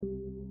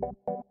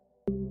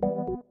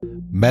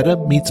Meta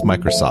Meets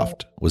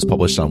Microsoft was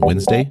published on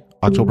Wednesday,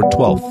 October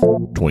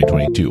 12th,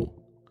 2022.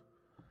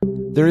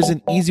 There is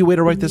an easy way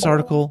to write this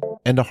article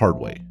and a hard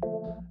way.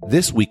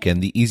 This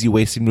weekend, the easy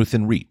way seemed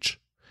within reach.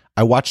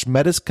 I watched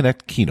Meta's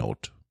Connect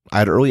keynote. I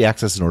had early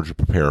access in order to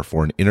prepare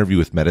for an interview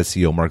with Meta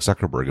CEO Mark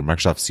Zuckerberg and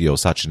Microsoft CEO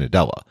Satya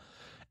Nadella,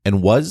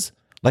 and was,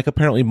 like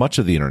apparently much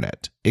of the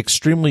internet,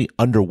 extremely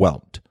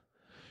underwhelmed.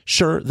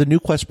 Sure, the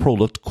new Quest Pro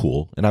looked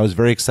cool, and I was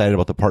very excited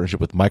about the partnership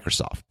with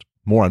Microsoft.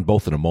 More on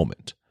both in a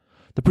moment.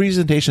 The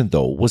presentation,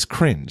 though, was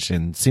cringe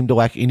and seemed to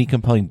lack any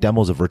compelling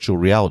demos of virtual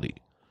reality.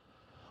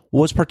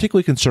 What was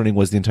particularly concerning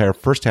was the entire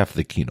first half of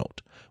the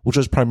keynote, which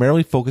was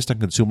primarily focused on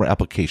consumer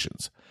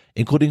applications,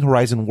 including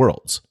Horizon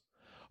Worlds.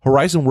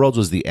 Horizon Worlds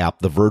was the app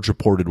The Verge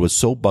reported was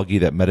so buggy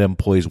that Meta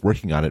employees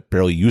working on it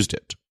barely used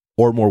it,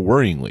 or more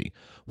worryingly,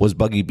 was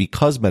buggy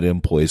because Meta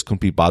employees couldn't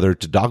be bothered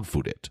to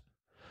dogfood it.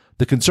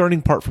 The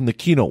concerning part from the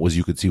keynote was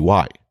you could see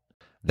why.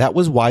 That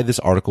was why this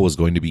article was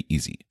going to be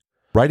easy.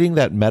 Writing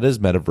that Meta's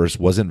metaverse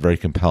wasn't very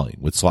compelling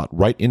would slot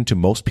right into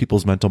most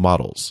people's mental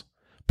models,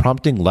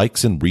 prompting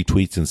likes and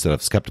retweets instead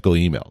of skeptical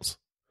emails.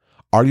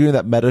 Arguing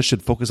that Meta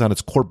should focus on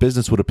its core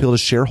business would appeal to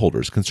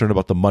shareholders concerned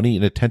about the money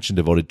and attention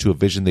devoted to a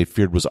vision they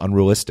feared was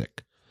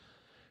unrealistic.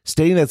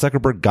 Stating that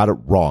Zuckerberg got it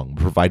wrong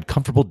would provide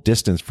comfortable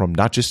distance from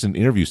not just an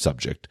interview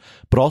subject,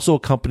 but also a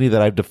company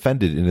that I've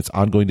defended in its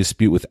ongoing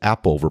dispute with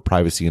Apple over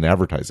privacy and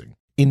advertising.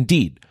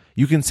 Indeed,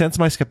 you can sense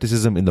my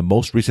skepticism in the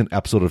most recent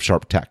episode of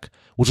Sharp Tech,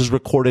 which was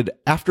recorded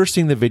after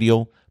seeing the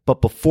video,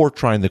 but before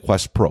trying the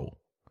Quest Pro.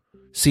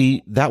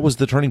 See, that was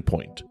the turning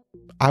point.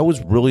 I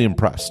was really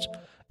impressed,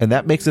 and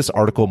that makes this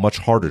article much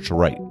harder to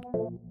write.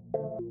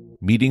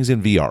 Meetings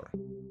in VR.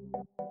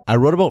 I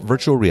wrote about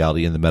virtual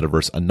reality in the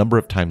metaverse a number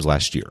of times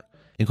last year,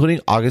 including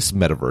August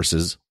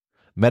Metaverses,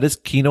 Meta's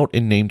keynote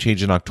and name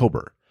change in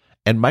October,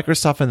 and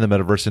Microsoft and the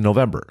metaverse in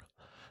November.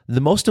 The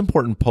most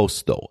important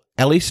post, though,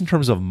 at least in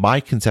terms of my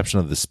conception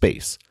of the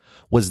space,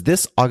 was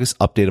this August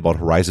update about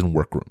Horizon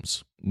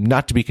Workrooms,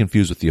 not to be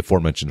confused with the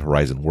aforementioned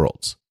Horizon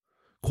Worlds.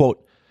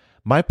 Quote,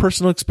 "My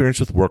personal experience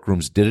with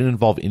Workrooms didn't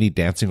involve any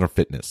dancing or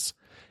fitness.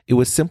 It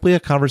was simply a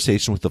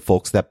conversation with the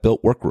folks that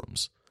built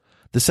Workrooms.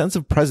 The sense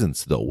of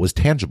presence, though, was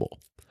tangible.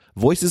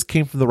 Voices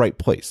came from the right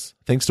place,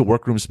 thanks to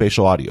Workrooms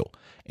spatial audio,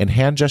 and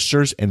hand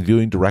gestures and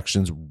viewing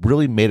directions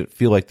really made it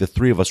feel like the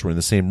three of us were in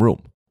the same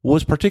room. What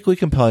was particularly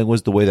compelling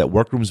was the way that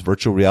Workrooms'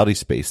 virtual reality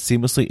space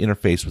seamlessly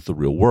interfaced with the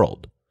real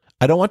world.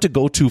 I don't want to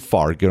go too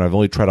far, given I've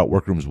only tried out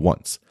Workrooms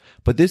once,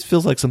 but this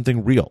feels like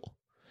something real.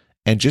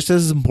 And just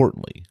as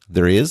importantly,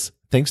 there is,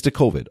 thanks to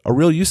COVID, a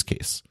real use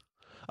case.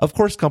 Of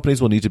course,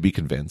 companies will need to be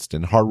convinced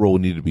and hardware will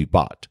need to be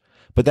bought,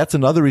 but that's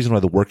another reason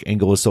why the work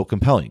angle is so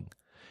compelling.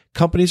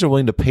 Companies are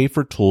willing to pay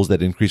for tools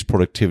that increase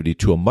productivity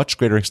to a much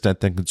greater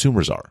extent than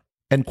consumers are."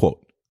 End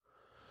quote.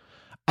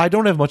 I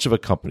don't have much of a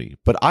company,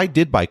 but I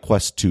did buy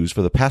Quest 2s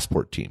for the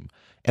Passport team,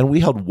 and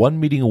we held one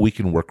meeting a week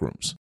in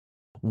Workrooms.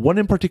 One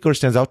in particular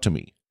stands out to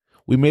me.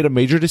 We made a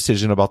major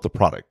decision about the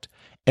product,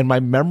 and my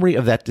memory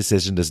of that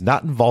decision does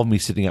not involve me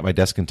sitting at my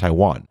desk in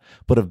Taiwan,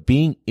 but of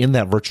being in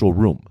that virtual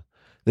room.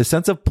 The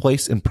sense of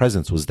place and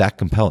presence was that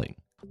compelling.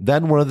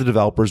 Then one of the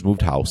developers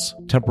moved house,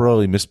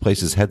 temporarily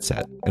misplaced his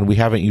headset, and we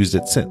haven't used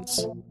it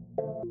since.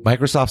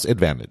 Microsoft's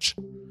advantage.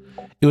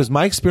 It was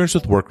my experience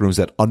with Workrooms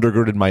that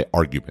undergirded my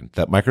argument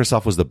that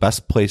Microsoft was the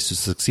best place to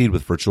succeed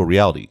with virtual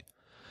reality.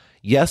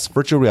 Yes,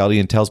 virtual reality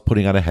entails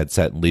putting on a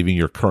headset and leaving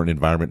your current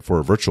environment for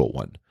a virtual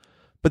one,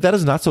 but that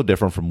is not so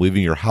different from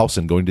leaving your house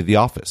and going to the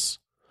office.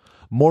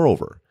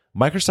 Moreover,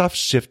 Microsoft's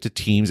shift to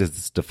Teams as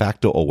its de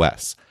facto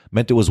OS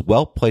meant it was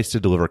well placed to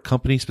deliver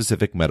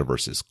company-specific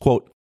metaverses.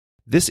 Quote,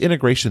 "This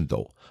integration,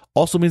 though,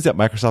 also means that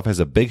Microsoft has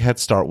a big head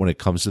start when it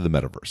comes to the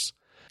metaverse.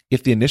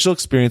 If the initial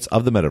experience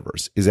of the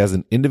metaverse is as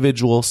an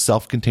individual,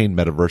 self-contained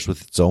metaverse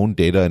with its own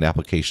data and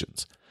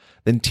applications,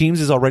 then Teams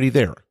is already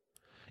there.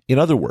 In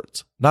other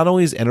words, not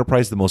only is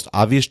Enterprise the most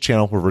obvious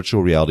channel for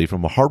virtual reality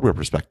from a hardware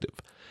perspective,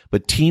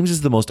 but Teams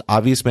is the most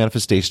obvious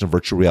manifestation of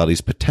virtual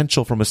reality's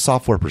potential from a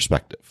software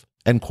perspective."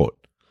 End quote.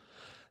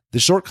 The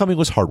shortcoming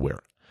was hardware.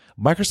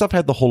 Microsoft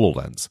had the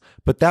HoloLens,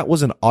 but that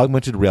was an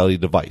augmented reality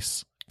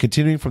device.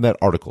 Continuing from that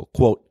article,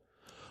 quote,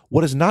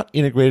 "What is not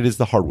integrated is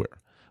the hardware.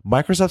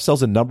 Microsoft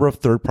sells a number of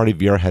third-party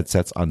VR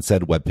headsets on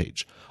said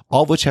webpage,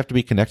 all of which have to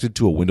be connected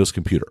to a Windows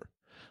computer.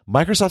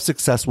 Microsoft's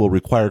success will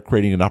require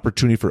creating an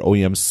opportunity for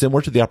OEMs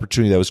similar to the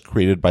opportunity that was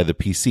created by the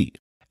PC.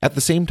 At the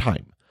same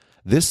time,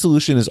 this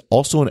solution is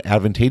also an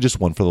advantageous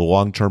one for the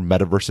long-term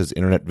metaverse's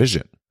internet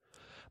vision.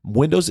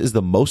 Windows is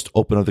the most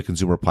open of the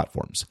consumer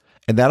platforms,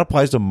 and that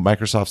applies to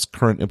Microsoft's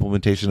current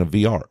implementation of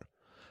VR.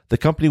 The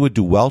company would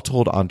do well to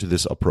hold on to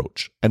this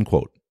approach." End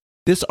quote.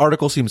 This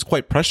article seems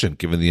quite prescient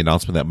given the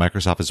announcement that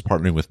Microsoft is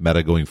partnering with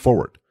Meta going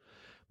forward.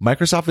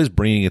 Microsoft is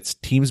bringing its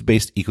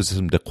Teams-based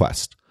ecosystem to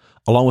Quest,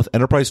 along with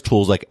enterprise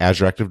tools like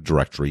Azure Active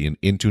Directory and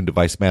Intune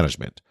device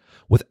management,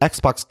 with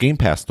Xbox Game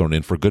Pass thrown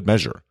in for good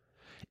measure.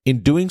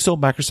 In doing so,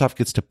 Microsoft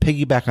gets to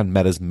piggyback on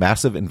Meta's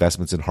massive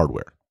investments in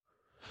hardware.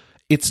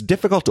 It's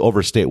difficult to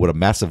overstate what a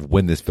massive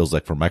win this feels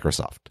like for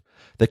Microsoft.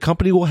 the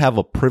company will have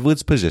a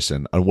privileged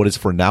position on what is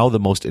for now the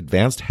most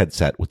advanced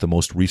headset with the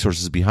most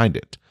resources behind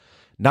it.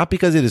 Not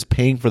because it is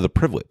paying for the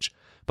privilege,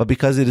 but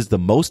because it is the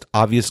most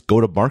obvious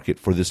go-to-market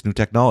for this new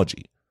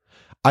technology.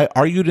 I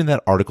argued in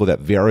that article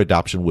that VR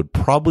adoption would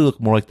probably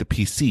look more like the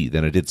PC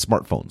than it did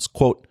smartphones.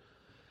 Quote,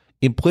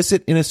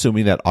 implicit in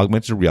assuming that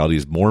augmented reality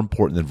is more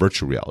important than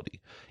virtual reality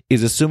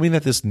is assuming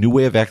that this new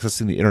way of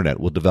accessing the internet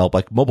will develop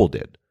like mobile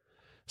did.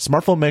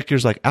 Smartphone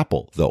makers like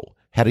Apple, though,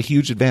 had a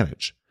huge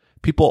advantage.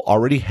 People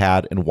already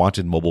had and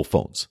wanted mobile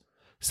phones.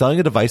 Selling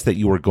a device that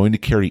you were going to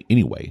carry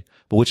anyway,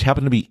 but which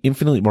happened to be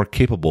infinitely more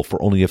capable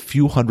for only a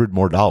few $100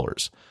 more,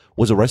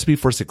 was a recipe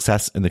for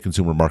success in the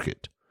consumer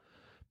market.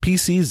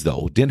 PCs,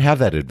 though, didn't have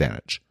that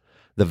advantage.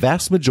 The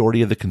vast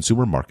majority of the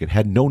consumer market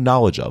had no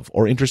knowledge of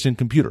or interest in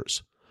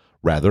computers.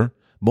 Rather,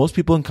 most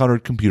people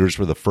encountered computers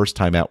for the first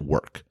time at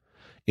work.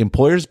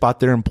 Employers bought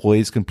their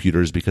employees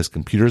computers because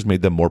computers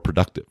made them more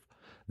productive.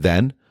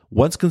 Then,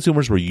 once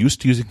consumers were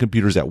used to using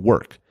computers at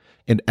work,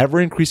 an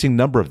ever-increasing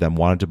number of them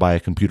wanted to buy a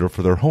computer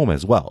for their home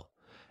as well.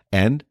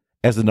 And,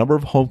 as the number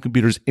of home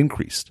computers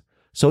increased,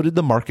 so did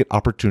the market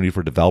opportunity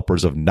for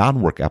developers of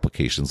non-work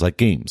applications like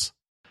games.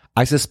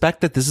 I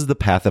suspect that this is the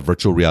path that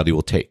virtual reality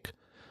will take.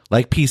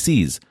 Like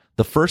PCs,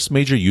 the first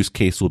major use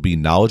case will be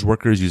knowledge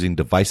workers using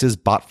devices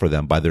bought for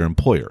them by their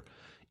employer,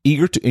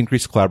 eager to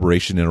increase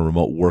collaboration in a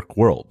remote work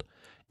world,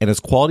 and as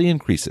quality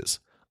increases,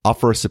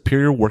 offer a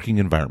superior working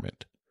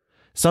environment.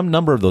 Some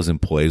number of those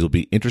employees will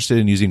be interested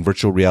in using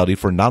virtual reality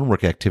for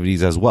non-work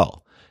activities as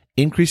well,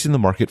 increasing the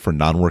market for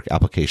non-work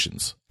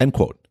applications. End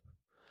quote.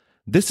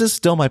 This is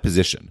still my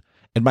position,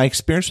 and my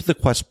experience with the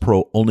Quest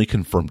Pro only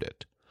confirmed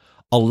it.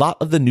 A lot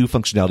of the new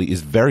functionality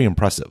is very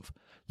impressive.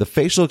 The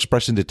facial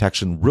expression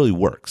detection really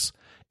works,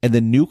 and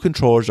the new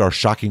controllers are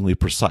shockingly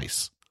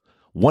precise.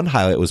 One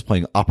highlight was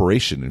playing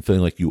Operation and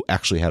feeling like you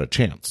actually had a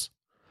chance.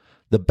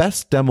 The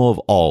best demo of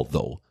all,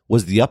 though,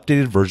 was the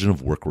updated version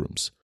of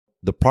Workrooms.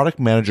 The product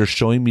manager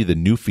showing me the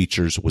new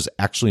features was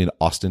actually in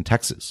Austin,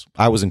 Texas.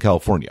 I was in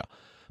California.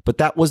 But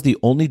that was the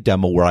only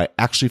demo where I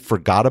actually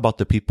forgot about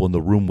the people in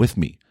the room with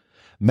me.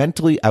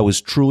 Mentally, I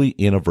was truly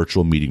in a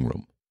virtual meeting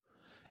room.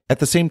 At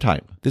the same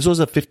time, this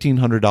was a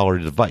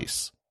 $1,500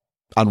 device.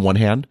 On one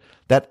hand,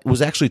 that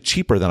was actually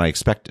cheaper than I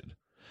expected.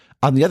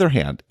 On the other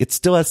hand, it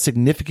still has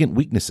significant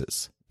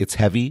weaknesses. It's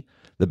heavy,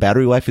 the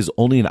battery life is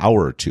only an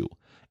hour or two,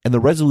 and the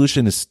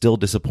resolution is still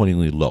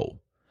disappointingly low.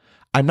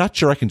 I'm not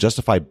sure I can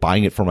justify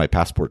buying it for my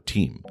Passport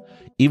team,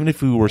 even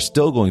if we were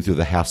still going through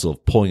the hassle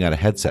of pulling out a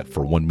headset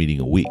for one meeting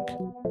a week.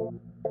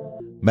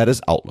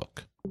 Meta's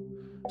outlook.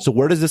 So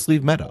where does this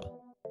leave Meta?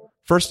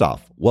 First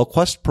off, while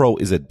Quest Pro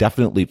is a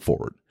definite leap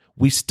forward,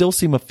 we still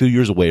seem a few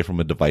years away from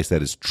a device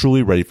that is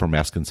truly ready for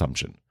mass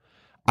consumption.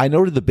 I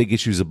noted the big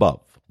issues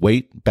above: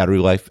 weight, battery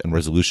life, and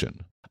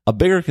resolution. A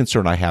bigger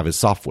concern I have is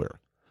software.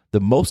 The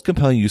most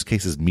compelling use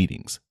case is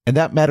meetings, and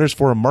that matters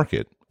for a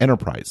market,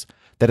 enterprise,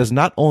 that is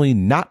not only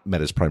not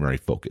Meta's primary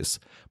focus,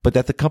 but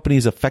that the company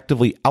is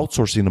effectively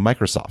outsourcing to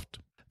Microsoft.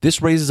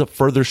 This raises a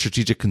further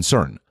strategic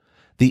concern.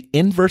 The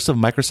inverse of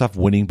Microsoft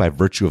winning by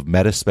virtue of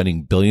Meta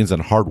spending billions on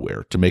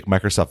hardware to make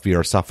Microsoft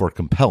VR software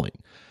compelling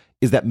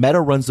is that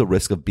Meta runs the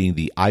risk of being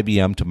the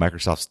IBM to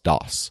Microsoft's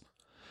DOS.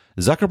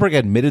 Zuckerberg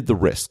admitted the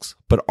risks,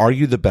 but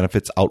argued the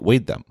benefits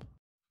outweighed them.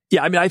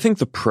 Yeah, I mean, I think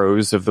the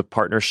pros of the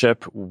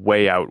partnership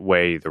way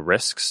outweigh the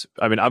risks.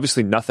 I mean,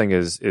 obviously nothing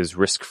is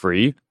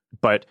risk-free,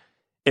 but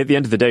at the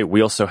end of the day,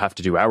 we also have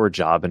to do our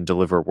job and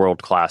deliver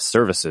world-class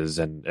services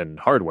and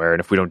hardware. And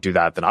if we don't do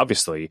that, then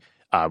obviously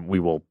we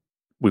will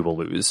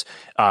lose.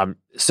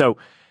 So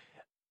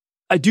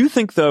I do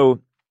think, though,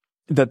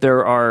 that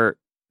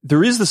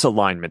there is this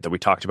alignment that we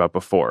talked about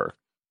before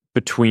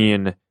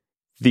between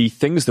the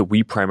things that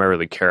we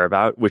primarily care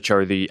about, which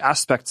are the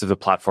aspects of the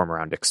platform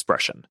around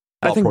expression.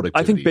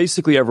 I think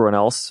basically everyone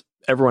else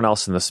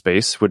in the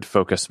space would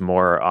focus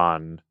more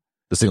on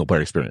the single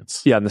player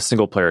experience. Yeah, and the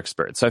single player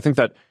experience. So I think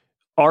that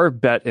our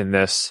bet in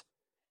this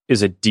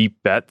is a deep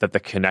bet that the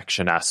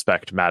connection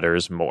aspect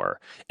matters more.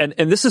 And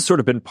this has sort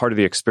of been part of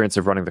the experience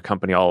of running the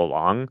company all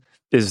along,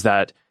 is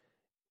that,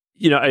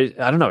 you know, I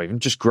don't know, even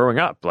just growing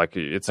up, like,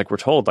 it's like we're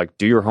told, like,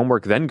 do your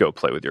homework, then go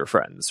play with your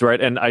friends, right?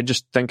 And I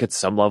just think at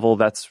some level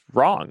that's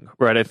wrong,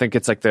 right? I think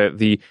it's like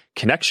the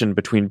connection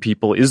between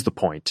people is the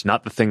point,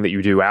 not the thing that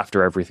you do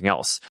after everything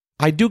else.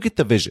 I do get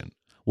the vision.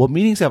 Well,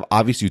 meetings have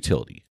obvious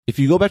utility. If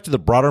you go back to the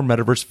broader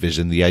metaverse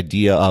vision, the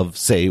idea of,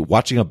 say,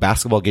 watching a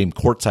basketball game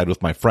courtside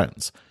with my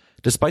friends,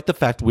 despite the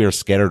fact we are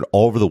scattered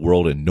all over the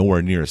world and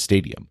nowhere near a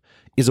stadium,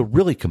 is a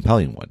really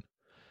compelling one.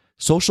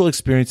 Social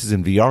experiences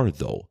in VR,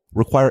 though,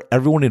 require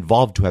everyone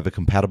involved to have a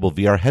compatible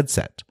VR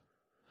headset.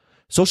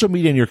 Social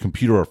media on your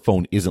computer or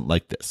phone isn't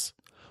like this.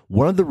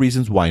 One of the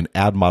reasons why an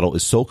ad model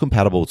is so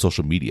compatible with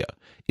social media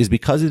is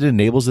because it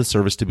enables the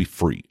service to be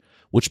free,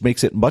 which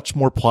makes it much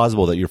more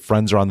plausible that your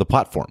friends are on the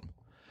platform.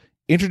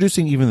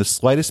 Introducing even the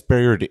slightest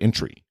barrier to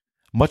entry,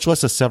 much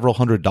less a several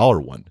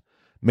 $100 one,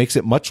 makes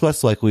it much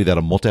less likely that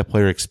a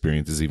multiplayer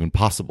experience is even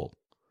possible.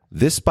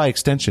 This, by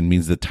extension,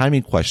 means the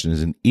timing question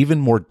is an even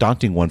more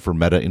daunting one for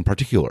Meta in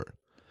particular.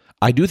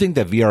 I do think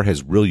that VR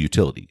has real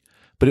utility,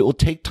 but it will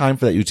take time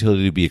for that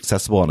utility to be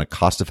accessible on a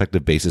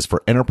cost-effective basis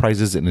for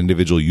enterprises and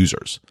individual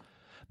users.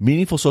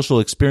 Meaningful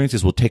social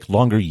experiences will take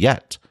longer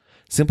yet,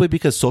 simply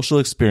because social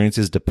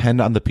experiences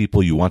depend on the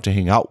people you want to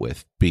hang out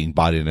with being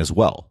bought in as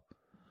well.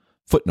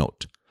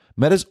 Footnote: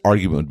 Meta's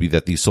argument would be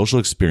that these social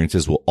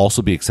experiences will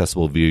also be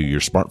accessible via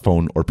your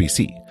smartphone or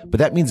PC, but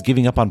that means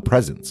giving up on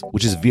presence,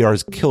 which is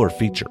VR's killer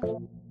feature.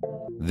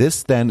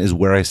 This then is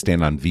where I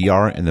stand on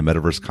VR and the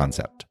metaverse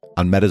concept,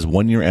 on Meta's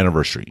 1-year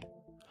anniversary.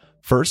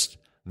 First,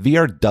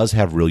 VR does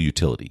have real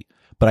utility,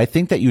 but I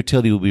think that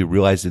utility will be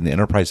realized in the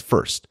enterprise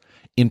first,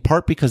 in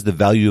part because the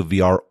value of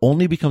VR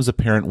only becomes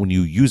apparent when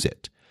you use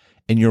it,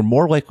 and you're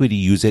more likely to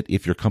use it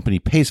if your company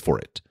pays for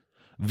it.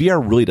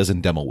 VR really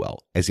doesn't demo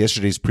well, as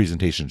yesterday's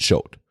presentation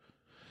showed.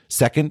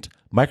 Second,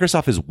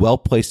 Microsoft is well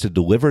placed to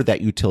deliver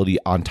that utility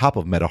on top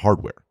of Meta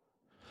hardware.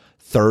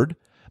 Third,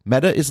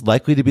 Meta is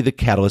likely to be the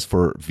catalyst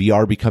for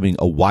VR becoming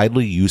a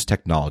widely used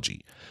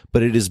technology,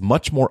 but it is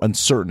much more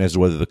uncertain as to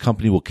whether the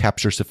company will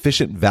capture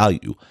sufficient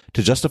value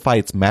to justify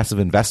its massive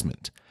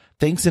investment,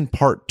 thanks in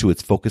part to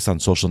its focus on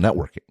social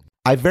networking.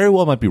 I very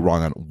well might be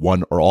wrong on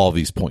one or all of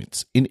these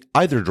points, in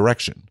either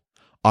direction.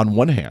 On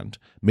one hand,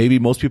 maybe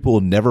most people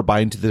will never buy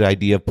into the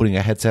idea of putting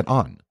a headset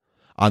on.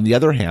 On the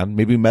other hand,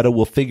 maybe Meta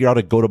will figure out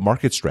a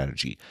go-to-market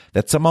strategy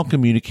that somehow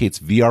communicates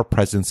VR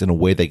presence in a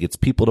way that gets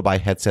people to buy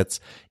headsets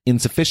in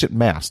sufficient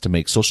mass to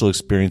make social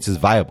experiences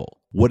viable.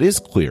 What is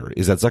clear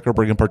is that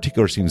Zuckerberg in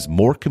particular seems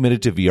more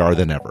committed to VR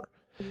than ever.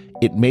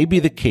 It may be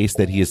the case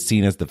that he is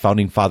seen as the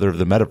founding father of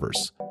the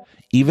metaverse,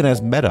 even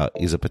as Meta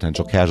is a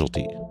potential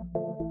casualty.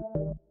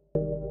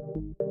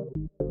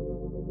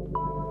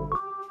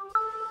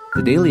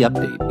 The daily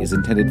update is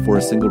intended for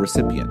a single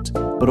recipient,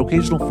 but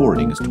occasional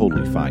forwarding is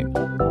totally fine.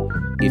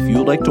 If you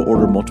would like to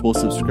order multiple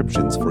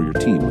subscriptions for your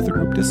team with a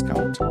group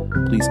discount,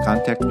 please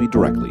contact me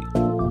directly.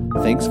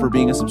 Thanks for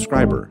being a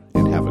subscriber,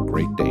 and have a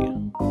great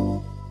day.